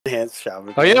Enhanced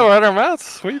shaman. Oh yeah, we're at our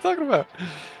mats. What are you talking about? I'm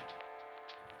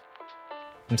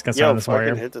just gonna summon this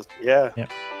warrior. Hit this. Yeah.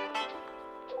 Yep.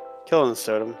 Killing the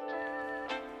totem.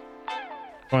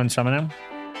 Go and summon him.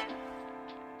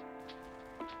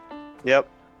 Yep.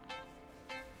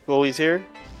 Bully's here.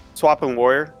 Swapping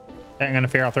warrior. Okay, I'm gonna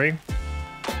fear all three.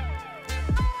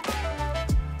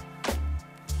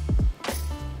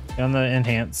 Get on the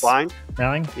enhance. Blind.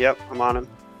 Rallying. Yep, I'm on him.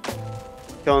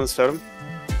 Killing the totem.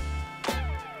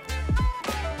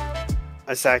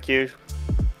 I sack you.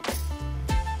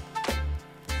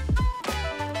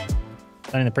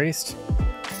 Stunning the priest.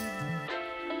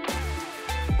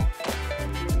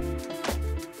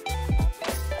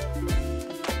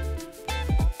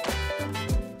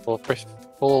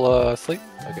 Full sleep.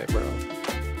 Okay, bro.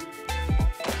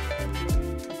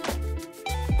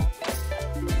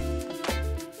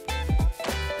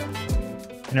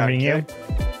 Intervening you.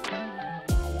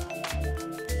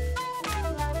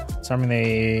 Summoning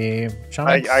the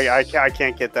shaman. I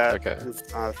can't get that. Okay.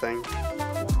 Thing.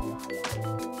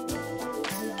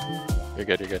 You're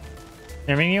good. You're good.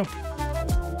 Intervening you.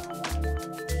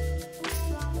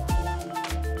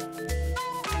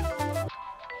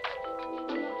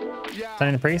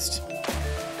 Stunning the priest.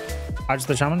 Dodge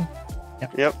the shaman.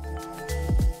 Yep.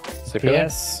 Sleep healer.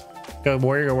 Yes. Go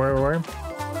warrior. Go warrior. Warrior.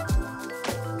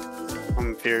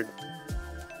 I'm feared.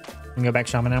 And go back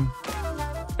shaman him.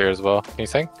 Here as well. Can you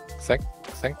sing? Sing.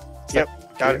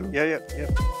 Yep. Got it. Yeah.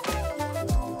 Yep.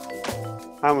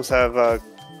 I almost have a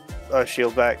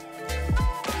shield back.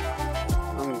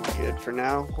 I'm good for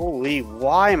now. Holy,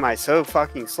 why am I so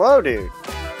fucking slow, dude?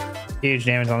 Huge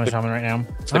damage on the shaman right now.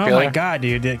 Sleep Oh healer. my god,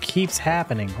 dude. It keeps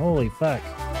happening. Holy fuck.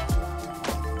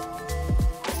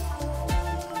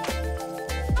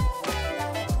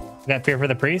 Got fear for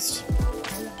the priest.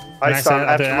 I Nice, stun I'll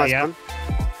after do it my out, yeah. stun.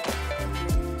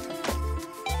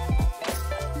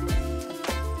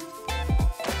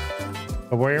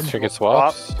 A warrior. Should get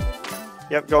swaps.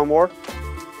 Yep, going more.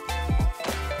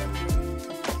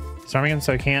 Storming him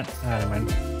so he can't. Never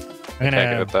mind. I'm Can't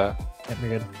get with that. Yep, you're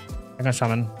good. I'm gonna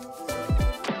shaman.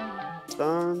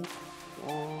 Stun.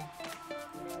 Wall.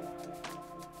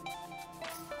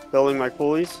 Building my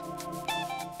coolies.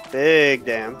 Big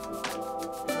damn.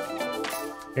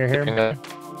 Here.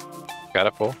 Got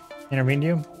it full. Intervened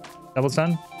you. Double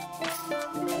stun.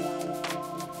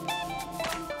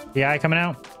 The eye coming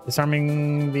out.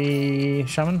 Disarming the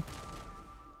shaman.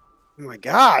 Oh my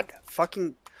god.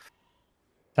 Fucking.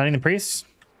 Stunning the priest.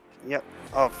 Yep.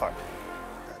 Oh fuck.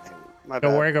 God damn it. My Go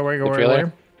bad. warrior. Go warrior. Go Good warrior.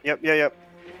 feeling. Warrior. Yep.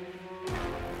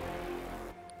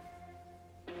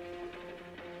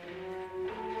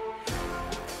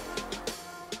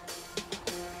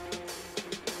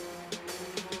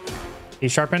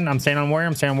 He's sharpened. I'm staying on warrior.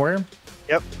 I'm staying on warrior.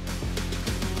 Yep.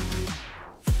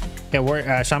 Okay,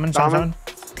 warrior. Shaman.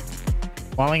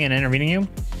 Walling and intervening you.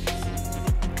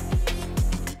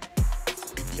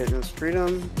 Getting his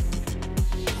freedom.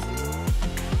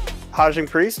 Hodging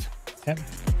priest. Yep.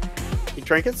 He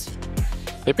trinkets.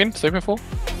 Sleeping full.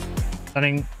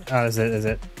 Stunning. Is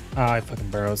it? I fucking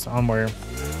burrows. On warrior.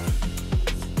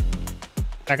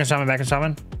 Back on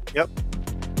shaman. Yep.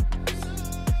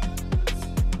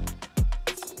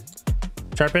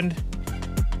 Sharpened.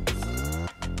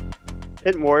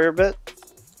 Hitting warrior a bit.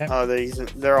 Yep.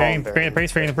 They're all in Fearing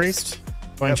the priest.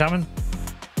 Going Yep. shaman.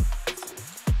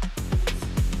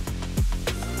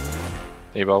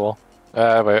 E-bubble.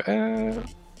 Wait.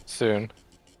 Soon.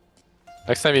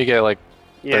 Next time you get like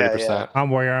 30%. Yeah. I'm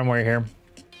warrior here.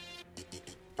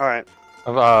 All right.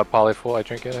 I'm poly full. I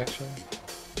drink it actually.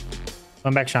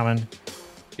 Going back shaman.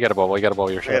 You got a bubble.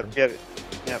 You're sure. Yep. Get it.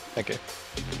 Thank you.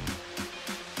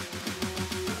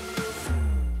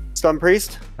 Stun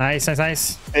priest. Nice.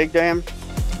 Big damn.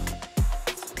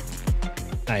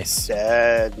 Nice.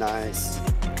 Dead. Nice.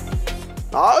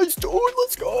 Nice, dude.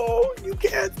 Let's go. You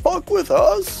can't fuck with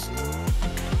us.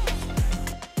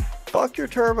 Fuck your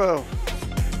turbo.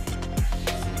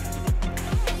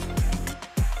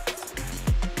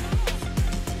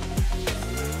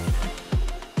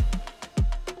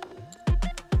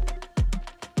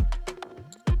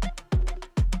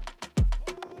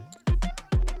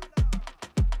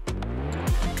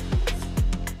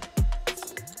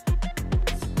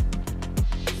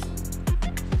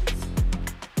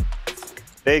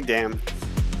 Big damn.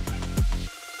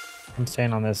 I'm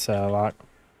staying on this lock.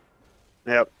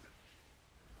 Yep.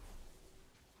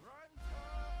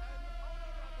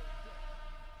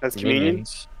 That's communion.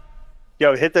 Minions.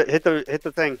 Yo, hit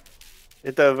the thing.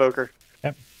 Hit the evoker.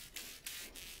 Yep.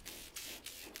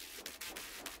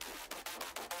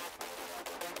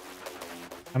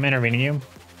 I'm intervening you.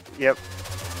 Yep.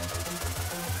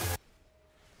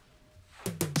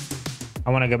 I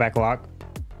want to go back lock.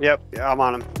 Yep, yeah, I'm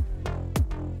on him.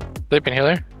 Sleeping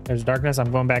healer. There's darkness.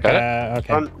 I'm going back. Got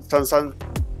Okay. Sun.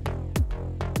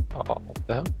 Oh, what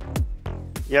the hell?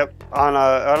 Yep, on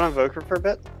evoker for a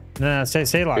bit. No, stay locked.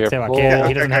 Stay locked. Careful. Yeah, Okay,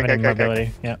 he doesn't have okay, any okay,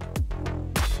 mobility. Yep.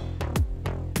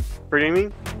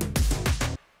 Redeeming.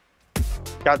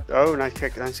 Got. Oh, nice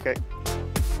kick. Nice kick.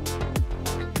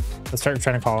 Let's start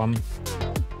trying to call him.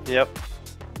 Yep.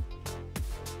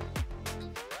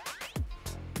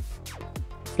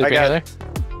 Sleeping got- healer.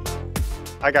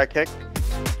 I got kicked.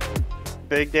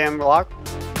 Big damn block.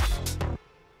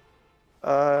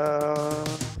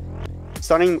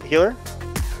 Stunning healer.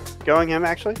 Going him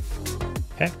actually.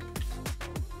 Okay.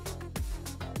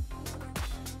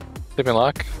 Sleeping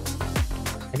lock.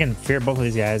 I can fear both of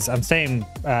these guys. I'm staying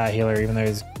healer, even though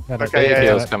he's got Okay,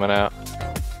 yeah, APO's coming out.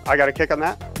 I got a kick on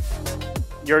that.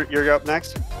 You're up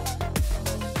next.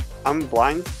 I'm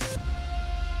blind.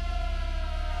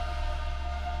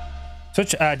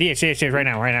 Switch DH right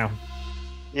now.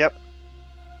 Yep.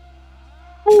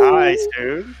 Nice,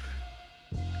 dude.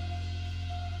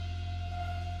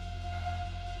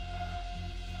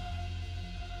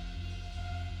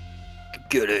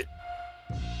 Get it.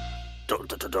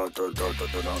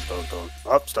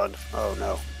 Up, stunned. Oh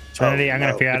no. Trinity, Oh, I'm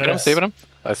gonna no. fear out Saving of him, this. saving him.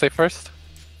 I say first.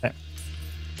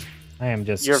 I am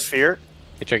just. Your fear.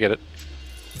 You try to get it.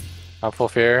 I'm full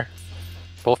fear.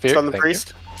 Full fear. Stun the Thank priest.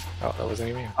 You. Oh, that wasn't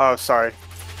even you. Oh, sorry.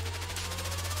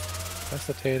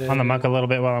 Hesitated. on the monk a little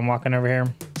bit while I'm walking over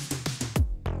here.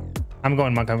 I'm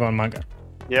going monk.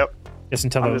 Yep. Just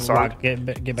until I'm the disarmed. lock get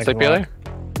back Sleep to the healer. lock.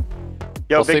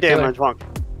 Yo, Full big sleep healer. damage monk.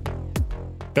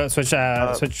 Go switch.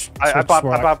 Switch. I switch pop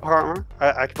warlock. karma.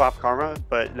 I can pop karma,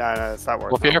 but no, it's not worth.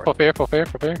 Full fear. Full fear. Full fear.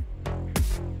 Full fear.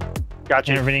 Got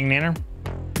you. Intervening naner.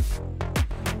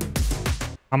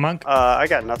 I'm monk. I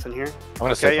got nothing here. I'm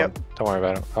gonna Okay, save yep. him. Don't worry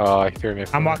about him. Oh, he threw me.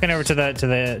 I'm walking over to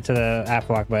the app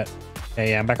lock, but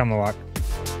yeah, I'm back on the lock.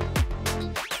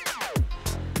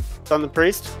 Stun the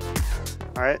priest.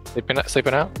 All right. Sleeping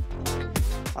out.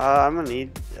 I'm gonna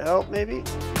need help, maybe.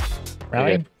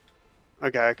 Rally.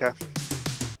 good. Okay.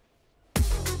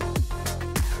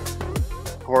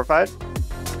 Horrified.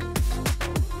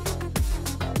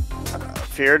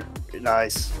 Feared.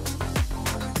 Nice.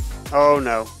 Oh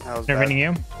no, that was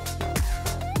Intervening bad. you.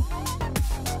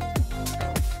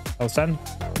 Oh, stun.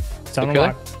 Stun the Keep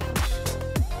lock.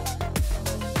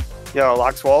 Yo,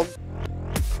 lock's walled.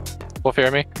 Full fear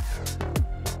me. I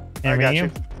got Intervening you.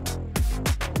 you.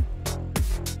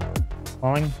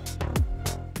 Falling.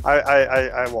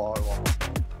 I wall.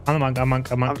 On the monk.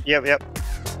 I'm monk. Yep.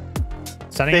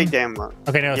 Stunning. Big damn monk.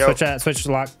 Okay, no, Yo. switch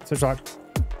lock. Switch lock.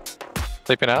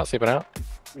 Sleeping out. Sleeping out.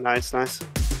 Nice.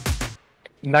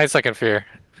 9 second fear.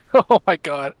 Oh my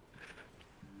god.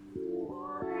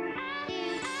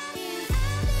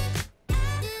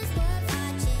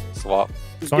 Swap.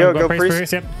 Yo, go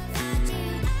priest. Yep.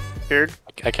 Feared.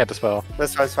 I can't dispel.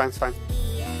 That's fine. It's fine. It's fine.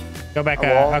 Go back. A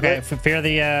wall, Okay, okay. fear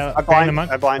the I fear blind. the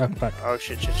monk. I blind. Oh, fuck. Oh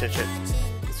shit.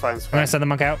 It's fine. It's I'm fine. gonna send the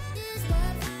monk out.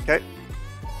 Okay.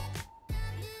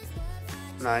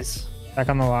 Nice. Back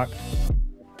on the lock.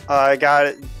 I got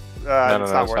it. No,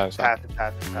 it's no, not it's worth fine, it.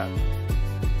 Path.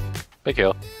 Big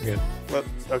heal. Good. Well,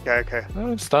 okay.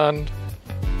 Oh, I'm stunned.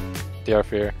 DR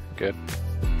fear. Good.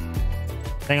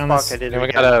 Hang on Fuck, this. I did And it we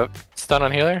again. got a stun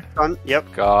on healer. Stun.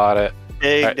 Yep. Got it.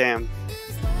 Big Alright. damn.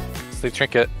 Sleep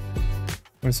trinket.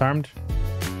 I'm disarmed.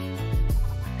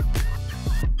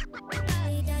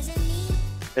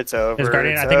 It's over. There's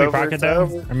Guardian. It's I think we over, procced it it's though.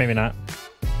 over. Or maybe not.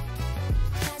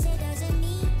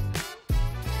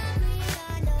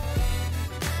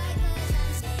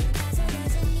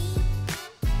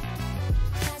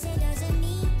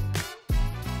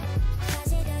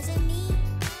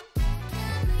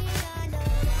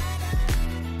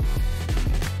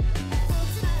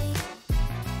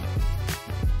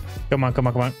 Come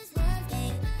on.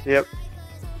 Yep.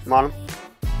 I'm on him.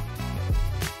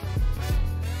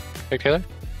 Big healer.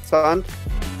 Stunned.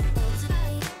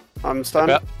 I'm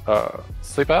stunned.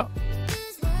 Sleep out.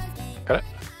 Got it.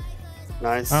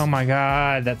 Nice. Oh my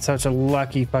god, that's such a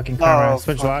lucky fucking karma. Oh,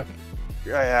 Switch fuck. lock.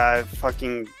 Yeah, I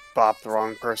fucking bopped the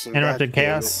wrong person. Interrupted God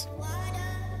damn it. chaos.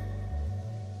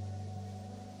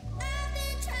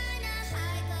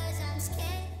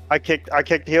 I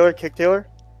kicked healer.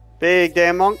 Big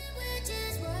damn monk.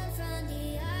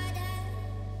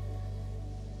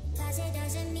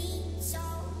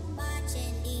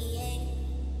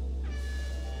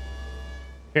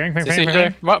 Fearing. CC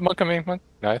healer. Monk coming. Monk.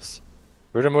 Nice.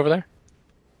 Root him over there.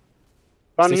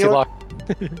 Stun CC healer. lock.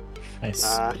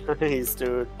 Nice. Nice,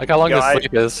 dude. Like how long Yo, this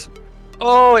sleep is.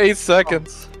 Oh, 8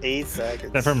 seconds. 8 seconds.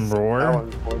 Is that from That Roar?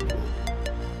 one's important.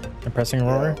 I'm pressing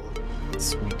Aurora.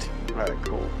 Sweet. Alright,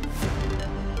 cool.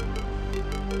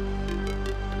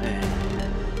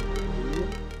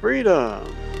 And freedom.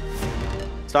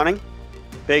 Stunning.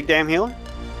 Big damn healer.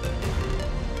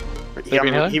 Yeah,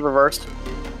 healer? he reversed.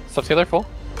 Sub healer full.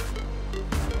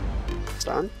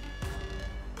 Stun.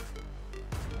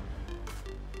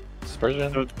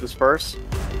 Dispersion. Disperse.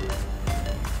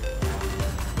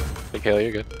 Big healer,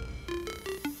 you're good.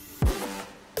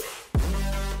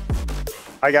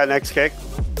 I got next kick.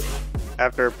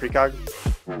 After precog.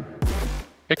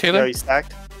 Big healer. No, he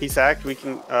sacked. He sacked. We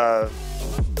can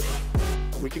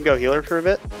go healer for a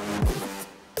bit.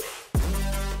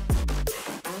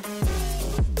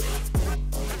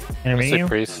 Intermediate.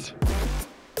 Priest.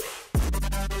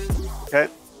 Okay.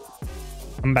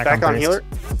 I'm back on priest. healer.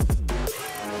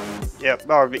 Yep.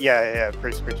 Oh, yeah.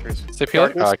 Priest. Sip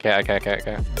healer? Darkness. Oh, I can't.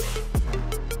 I'm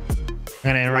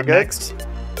gonna interrupt good? next.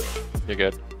 You're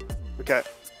good. Okay.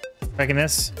 Breaking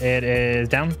this. It is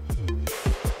down.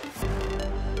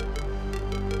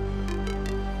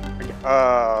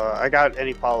 I got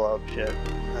any follow-up shit.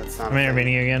 That's not I'm a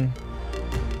intervening thing. again.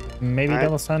 Maybe Alright.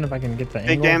 double stun if I can get the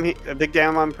Big angle. damn, big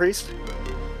damn on priest.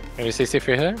 Can you CC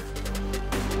for healer?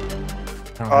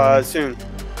 I don't have any. Soon.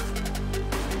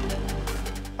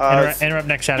 Interrupt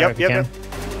next shadow if you can.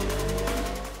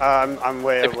 I'm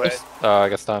way away. Oh, I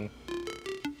got stunned.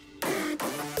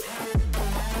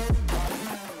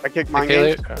 I kicked mine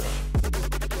Big game. healer.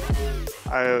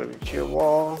 I shield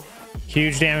wall.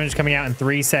 Huge damage coming out in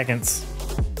 3 seconds.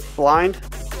 Blind.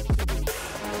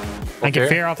 I can Okay.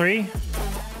 fear all 3.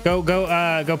 Go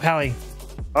Pally.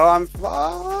 Oh,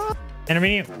 I'm.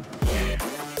 Intermediate.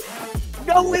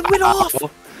 No, it went off.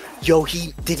 Yo,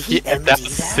 he empty That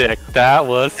was sick. That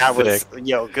was That was sick.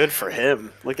 yo, good for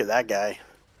him. Look at that guy.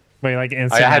 Wait, like I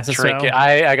instant had acid trinket. spell?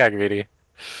 I got greedy.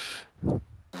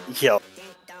 Yo.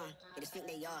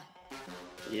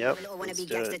 Yep. Let's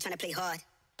do it. Trying to play hard.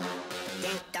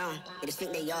 Down, they just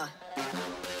think they are.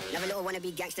 Never know wanna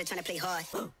be gangster trying to play hard.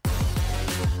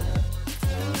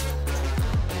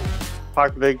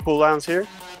 Park the big cooldowns here.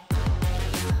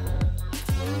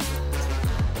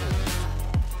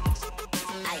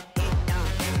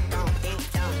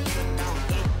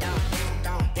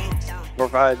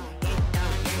 Provide.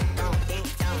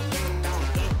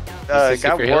 Is this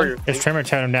Got super warrior. There's Tremor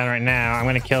Totem down right now. I'm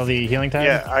gonna kill the healing type.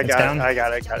 Yeah, I It's got down. it. I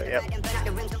got it. Yep.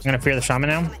 I'm gonna fear the shaman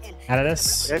now. Out of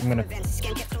this. Okay. I'm gonna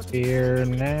fear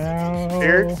now.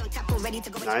 Fear.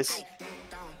 Nice.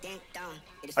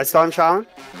 I stun shaman.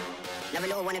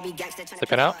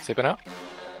 Sipping out. Sipping out.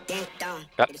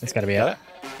 Got it. It's gotta be Got it.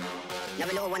 it.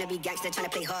 Never know wanna be gangster trying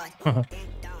to play hard.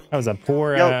 That was a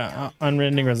poor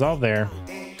unending resolve there.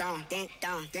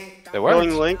 It worked.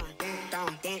 Killing Link.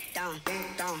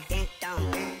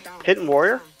 Hitting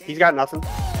warrior. He's got nothing.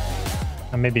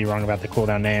 I may be wrong about the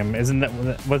cooldown name.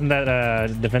 Wasn't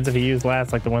that defensive he used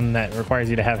last, like the one that requires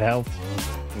you to have health?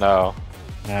 No.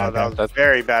 Oh, that was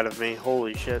very bad of me.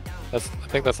 Holy shit. I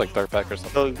think that's like dark pack or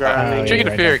something. Still grinding. yeah, Chicken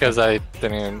right fear now. because I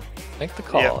didn't even think to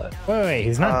call Yeah. it. Wait,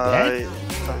 he's not dead?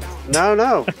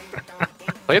 No.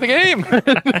 Play the game.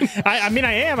 I mean,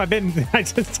 I am. I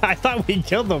thought we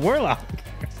killed the warlock.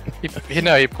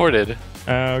 he ported.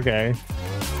 Oh, okay.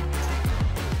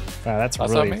 Wow, that's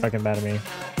That's really on me. fucking bad of me.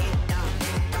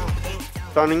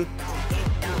 Stunning.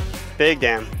 Big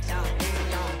damn.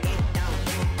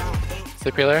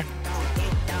 Sleep healer.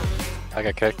 I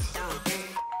got kicked.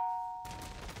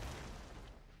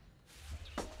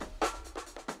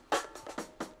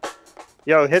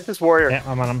 Yo, hit this warrior. Yeah,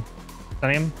 I'm on him.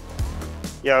 Stunning him.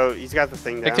 Yo, he's got the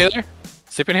thing Big down. healer.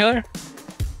 Sleeping healer.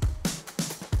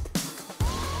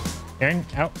 Aaron,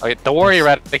 out. Okay, the warrior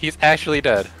rat. He's actually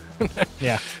dead.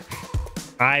 Yeah.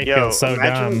 I Yo, feel so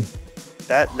imagine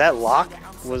dumb. that lock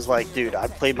was like, dude, I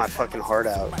played my fucking heart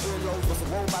out.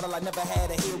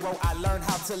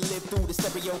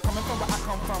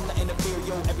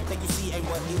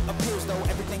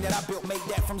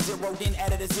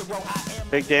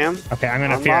 Big damn. Okay, I'm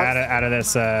gonna fear Unlock. out of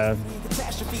this.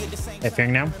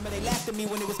 Fearing now.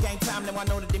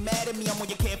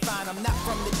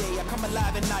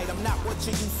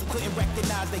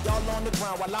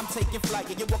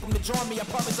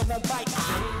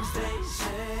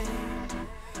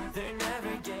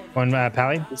 One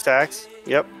Pally. Stacks.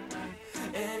 Yep.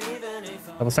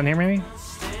 Double stun here, maybe.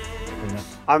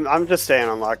 I'm just staying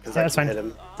on lock because Yeah, I that's can fine. hit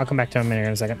him. I'll come back to him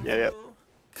in a second. Yep.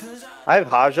 I have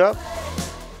Hodge up.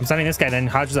 I'm stunning this guy. Then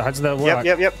Hodge the warlock.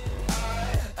 Yep.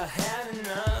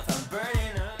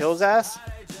 Kill his ass.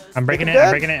 I'm breaking it. You're I'm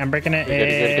dead. breaking it. I'm breaking it. You're good,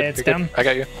 you're good, It's you're good. down. I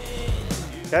got you.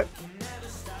 Okay.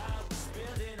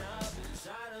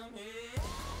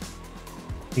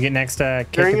 You get next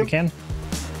kick Carrying if you can.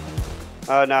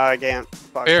 Oh no, I can't.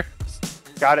 Fuck. Here.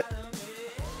 Got it.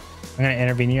 I'm gonna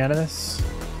intervene you out of this.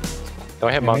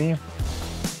 Don't hit Intervene monk.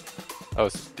 Oh,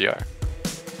 it's DR.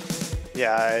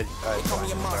 Yeah, I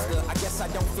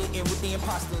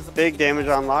big damage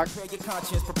on lock.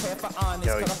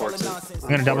 Yo, he forced it. I'm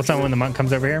gonna double stun when the monk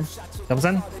comes over here. Double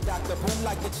stun.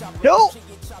 Yo!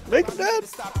 Make him dead!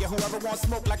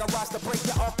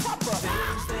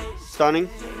 Stunning.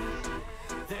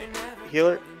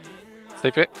 Healer.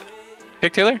 Sleep it.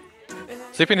 Kick healer.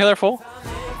 Sleeping healer full.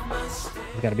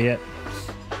 You gotta be it.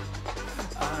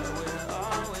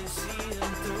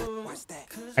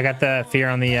 I got the fear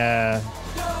on the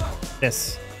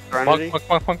this. Serenity.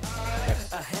 Monk.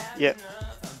 Yeah.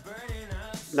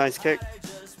 Nice kick.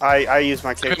 I use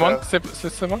my kick. Sleep monk. Sleep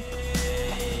monk.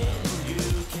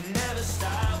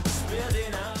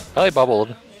 Probably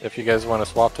bubbled if you guys want to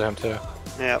swap to him too.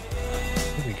 Yep.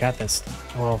 We got this.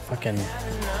 Little fucking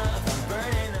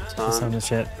Stun. on the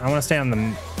shit. I want to stay on the.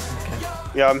 Okay.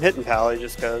 Yeah, I'm hitting Pally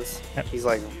just because Yep. he's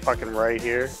like fucking right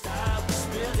here.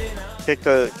 Kick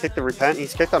the repent.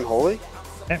 He's kicked unholy.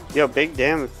 Okay. Yo, big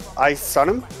damn. I stun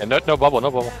him. And no bubble.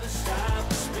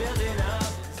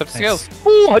 Step skills.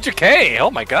 Ooh, 100k.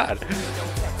 Oh my god.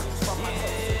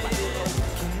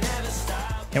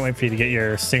 Can't wait for you to get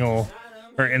your single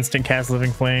or instant cast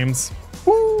living flames.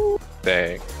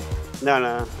 Dang.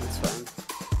 No, it's fine.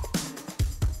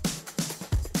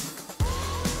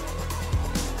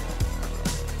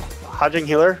 Hodging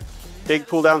healer. Big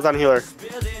cooldowns on healer.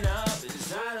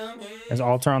 There's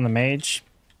altar on the mage.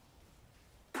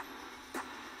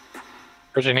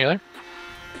 Virgin healer.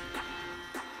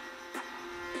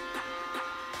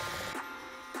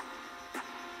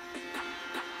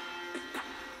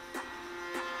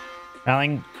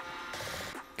 Rallying.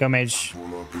 Go mage.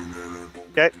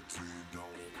 Okay.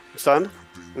 Stunned.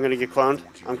 I'm gonna get cloned.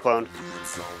 I'm cloned.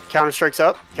 Counter strikes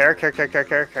up. Care. I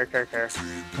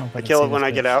kill it when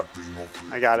I get out.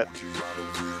 I got it.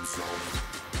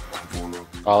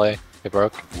 Ollie. It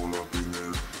broke.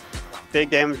 Big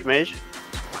damage mage.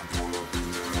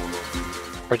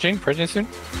 Purging soon.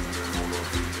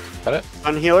 Got it.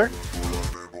 Stun healer.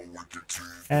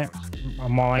 Okay.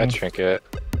 I'm mauling. That trinket.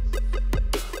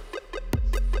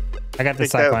 I got the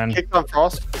Kicked out- cyclone. Kicked on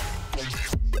frost.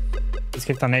 He's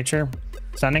kicked on nature.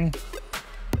 Stunning.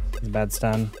 He's a bad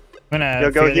stun. I'm gonna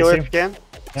Yo, go fear these healer two. if you can.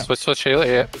 Yep. Switch healer.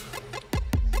 Yeah.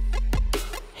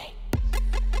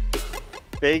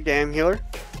 Big damn healer.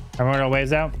 Everyone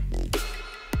waves out.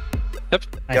 Yep.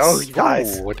 Nice. Yo, you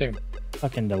guys. Ooh, what damn.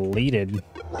 Fucking deleted.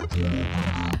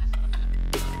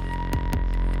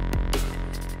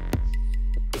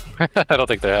 I don't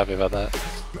think they're happy about that.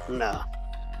 No.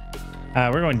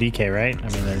 We're going DK, right? I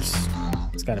mean,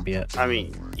 it's gotta be it. I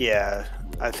mean, yeah.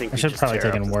 I think I we should just probably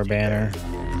tear take up in this War DK. Banner.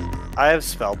 I have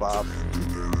Spell Bob.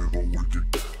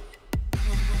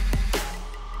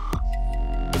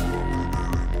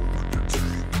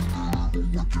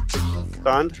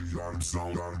 Stunned.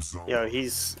 Yo,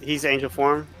 he's Angel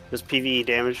Form. Just PvE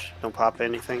damage. Don't pop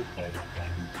anything.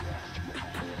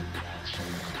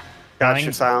 Got Dying.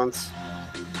 your silence.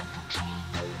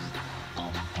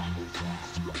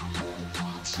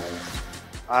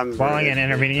 I'm Walling and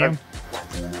intervening you.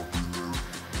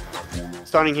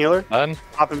 Stunning healer. Done.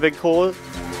 Popping big cool.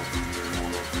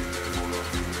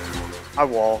 I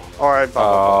wall. Alright,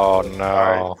 Oh bubble. no.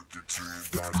 Alright.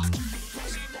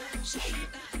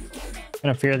 I'm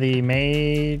gonna fear the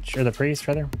mage or the priest,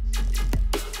 rather.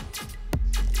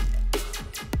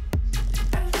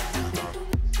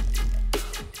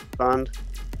 Stunned.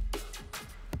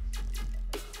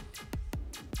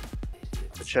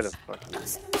 I should have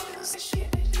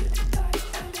fucking.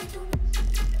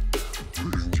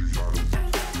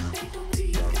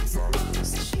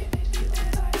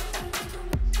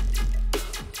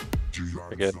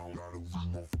 We're good.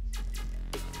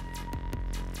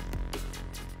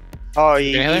 Oh,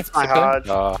 he Can you healer? eats my Sleep healer? Hodge.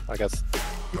 Oh, I guess.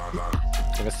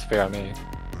 He missed fear on me.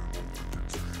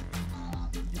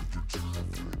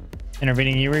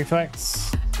 Intervening you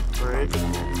reflex. Alright.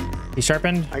 He's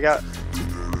sharpened. I got.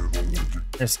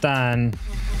 They're stunned.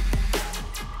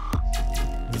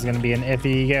 This is gonna be an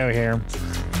iffy go here.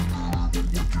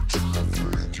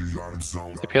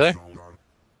 Sleep healer.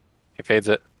 He fades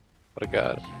it. What a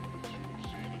god.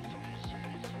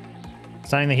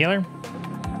 Stunning the healer.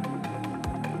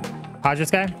 Hodge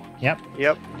this guy. Yep.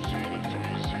 Yep.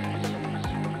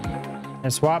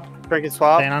 And swap. Trinket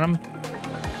swap. Staying on him.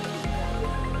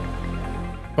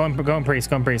 Going priest.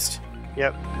 Going priest.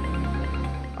 Yep.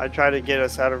 I try to get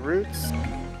us out of roots,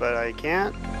 but I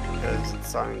can't because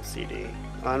it's on CD.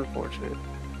 Unfortunate.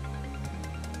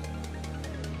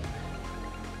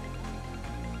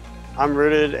 I'm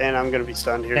rooted and I'm gonna be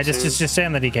stunned here. Yeah, soon. just stay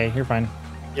on the DK. You're fine.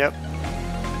 Yep.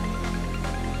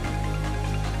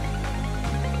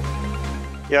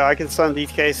 Yeah, I can stun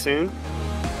DK soon.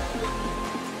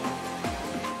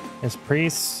 There's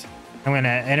priest. I'm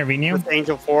gonna intervene you. With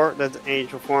Angel 4, that's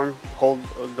Angel form. Hold,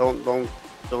 don't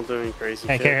do any crazy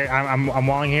shit. Okay, I'm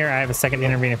walling here. I have a second to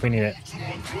intervene if we need it.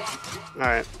 All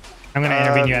right. I'm gonna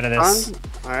intervene you out of this.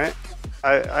 All right.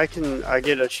 I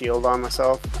get a shield on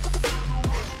myself.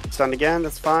 Stunned again.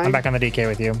 That's fine. I'm back on the DK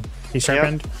with you. He's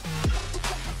sharpened. Yep.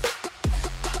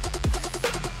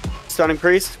 Stunning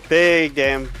priest. Big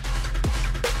damn.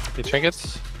 He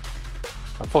trinkets.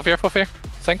 Full fear, full fear.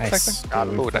 Sink, Nice. sink, sink. Oh,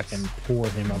 nice. Fucking pour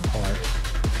him apart.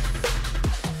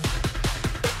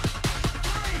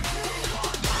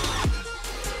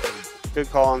 Good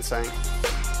call on Sank.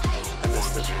 I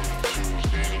missed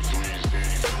it.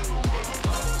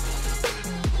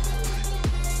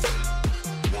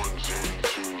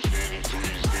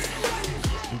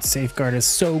 Safeguard is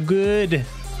so good.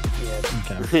 Yeah,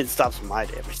 Okay. it stops my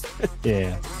damage.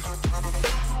 Yeah.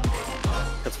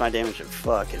 That's my damage in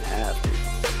fucking half, dude.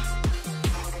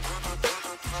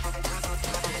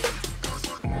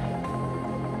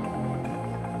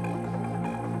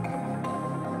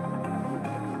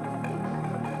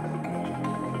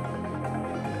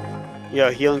 Yo,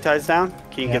 healing tide's down.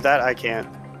 Can you get that? I can't.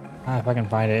 If I can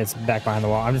find it, it's back behind the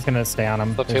wall. I'm just gonna stay on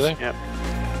him. Up to there? Yep.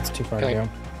 It's too far Okay. to go.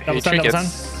 He Double stun, double stun.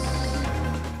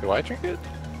 trinkets. Do I trinket?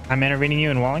 I'm intervening you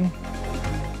and walling.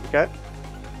 Okay.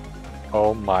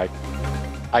 Oh my.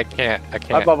 I can't.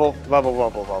 Bubble.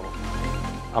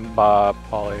 I'm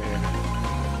poly here.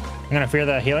 I'm gonna fear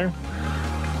the healer.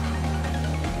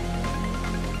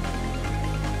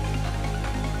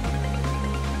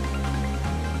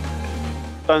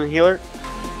 Stun healer.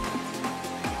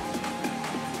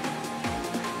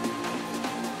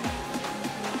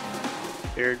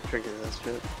 Weird trinket that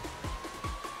shit.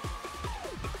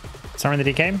 Summon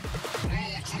the DK.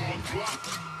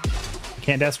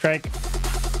 Can't death strike.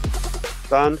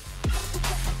 Stun.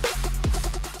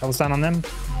 Double stun on them.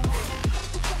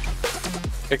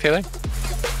 Big Taylor.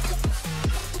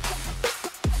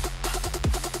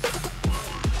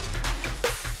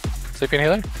 Sleeping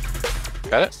healer.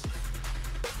 Got it.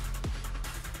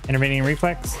 Intervening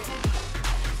reflex.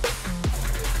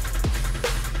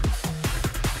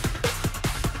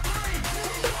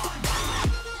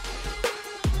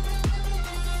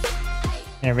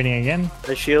 Intervening again.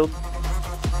 The shield.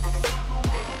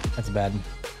 That's bad.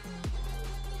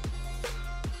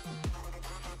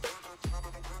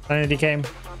 Stunning the DK.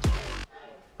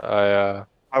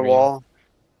 My wall.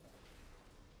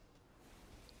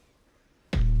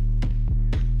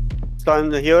 Stun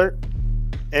the healer.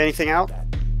 Anything out?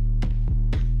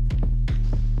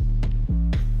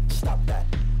 Stop that.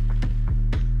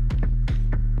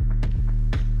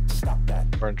 Stop that.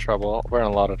 We're in trouble. We're in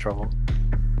a lot of trouble.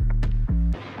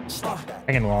 Stop that.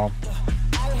 Second wall.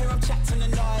 I hear 'em chatting the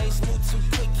noise. Move too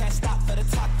quick, can't stop for the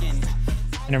talking.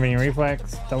 Intervening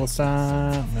reflex. Double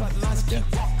stun. No.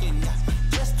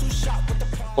 Just too sharp with the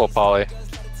Full poly.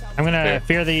 I'm gonna Okay.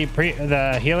 fear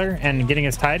the healer and getting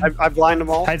his tide. I blind them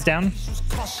all. Tide's down.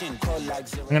 caution. Cold like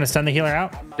zero. I'm gonna stun the healer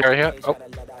out. DR here. Oh.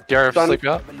 DR Stun. sleep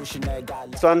out. Revolutionary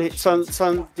God. Sun,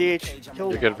 DH. Kill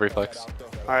You're him. good reflex.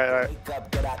 Alright. Wake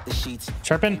up, get out the sheets.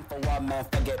 Sharpen. For one man,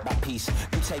 forget my peace.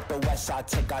 You take the west side,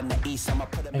 take on the east. I'ma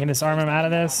put him I can disarm him out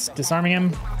of this. Disarming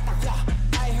him.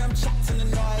 I hear 'em chatting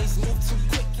the noise. Move too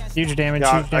quick, can't Huge damage.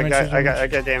 Yeah, Huge damage. huge damage. I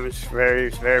got damage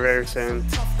very soon.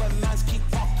 but mans keep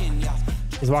walking.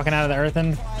 He's walking out of the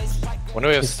earthen. When do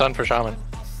we have stun for shaman?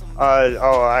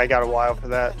 I got a while for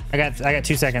that. I got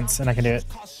 2 seconds and I can do it.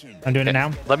 I'm doing it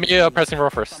now. Let me pressing roll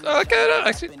first. Okay,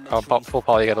 I see. Oh, full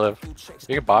poly. You gotta live.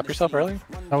 You can bop yourself early.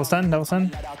 Double stun. Double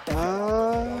stun.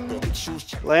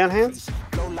 Lay on hands.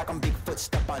 Blow like I'm Bigfoot,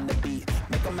 step on the beat.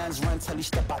 Make a man's run till he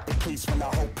step out the cleats. When the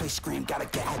whole place scream, gotta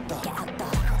get out the.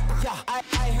 Yeah, I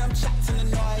hear 'em chatting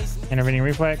the noise. Intervening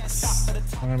reflex.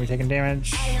 I'm gonna be taking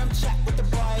damage. I hear 'em chat with the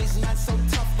boys. Not so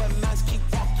tough, but mans keep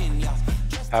walking. Yeah.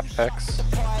 Apex.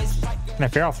 Can I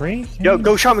fear all three? Yo,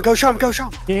 go shaman.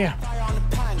 Yeah. Fire on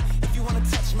the pan. If you wanna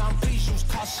touch me, please use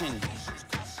caution.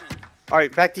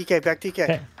 Alright, back DK.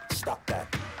 Okay. Stop that.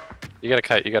 You gotta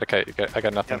kite. I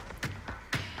got nothing.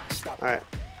 Stop. Alright.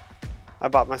 I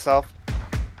bought myself.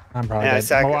 I'm probably Yeah, I dead.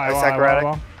 sack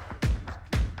Erradic.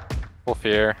 Full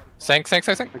fear. Sank. I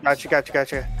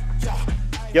got you.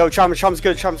 Yo, Chum's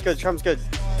good.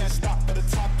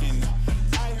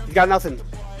 You got nothing.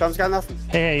 Chum's got nothing.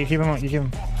 Hey, you keep him. You keep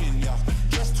him.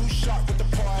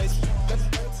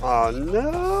 Oh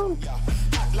no.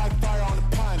 Like fire on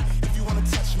the pan. If you wanna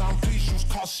touch me, please use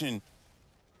caution.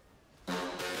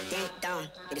 Ding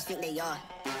down, they just think they are.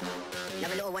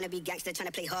 Never little wanna be gangster trying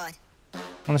to play hard.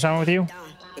 On the shaman with you. Down,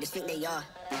 they just think they are.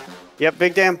 Yep,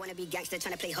 big damn. Wanna be gangster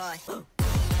trying to play hard.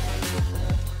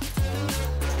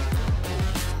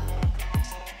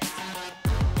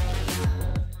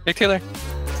 Big Taylor.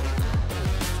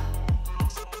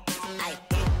 Aye.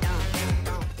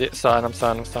 Yeah, I'm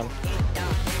stunned.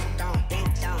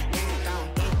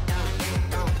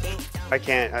 I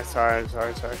can't. I'm sorry.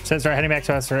 So start heading back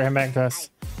to us. Start heading back to us.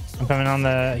 I'm coming on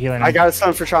the healing. I got a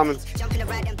stun for shaman.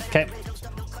 Okay.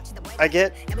 I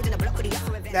get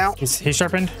now. He's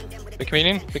sharpened. Big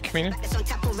comedian.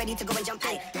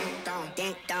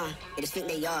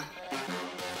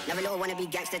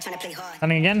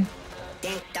 Stunning again.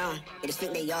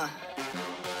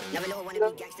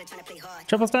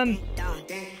 Triple stun.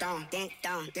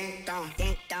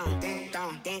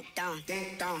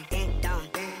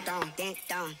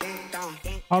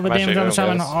 All the damage on the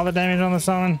shaman. All the damage on the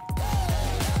shaman.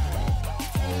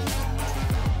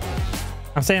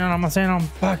 I'm staying on.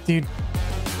 Fuck, dude.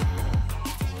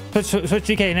 Switch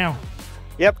GK now.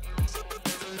 Yep.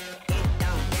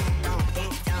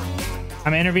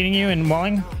 I'm intervening you and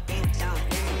walling.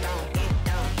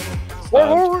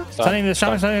 Stunning the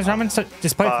shaman.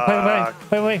 Just play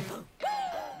away.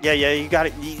 Yeah, you got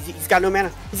it. He's got no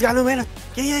mana.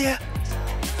 Yeah.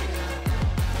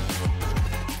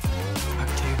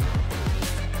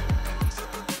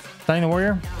 Stunning the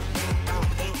warrior.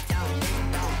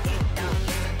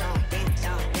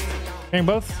 Getting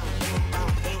both.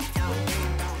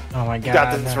 Oh my god. You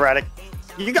got this, Erradic.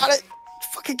 You got it.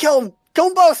 Fucking kill him.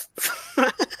 Kill them both.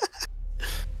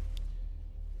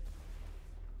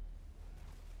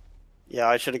 Yeah,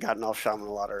 I should have gotten off shaman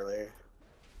a lot earlier.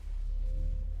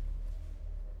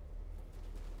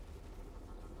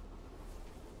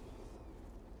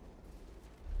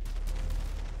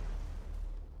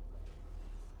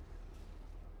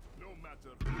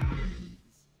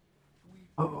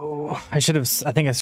 Oh, I should have. I think I